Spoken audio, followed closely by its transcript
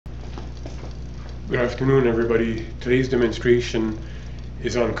Good afternoon, everybody. Today's demonstration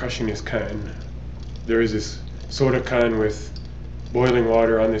is on crushing this can. There is this soda can with boiling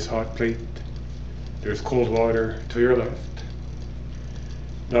water on this hot plate. There's cold water to your left.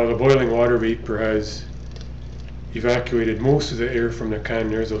 Now the boiling water vapor has evacuated most of the air from the can.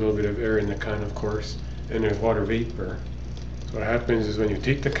 There's a little bit of air in the can, of course, and there's water vapor. So what happens is when you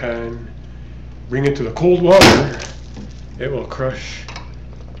take the can, bring it to the cold water, it will crush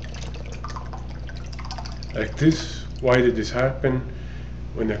like this. Why did this happen?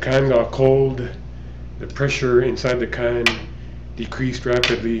 When the can got cold, the pressure inside the can decreased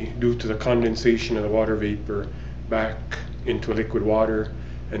rapidly due to the condensation of the water vapor back into liquid water,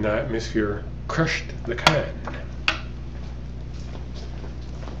 and the atmosphere crushed the can.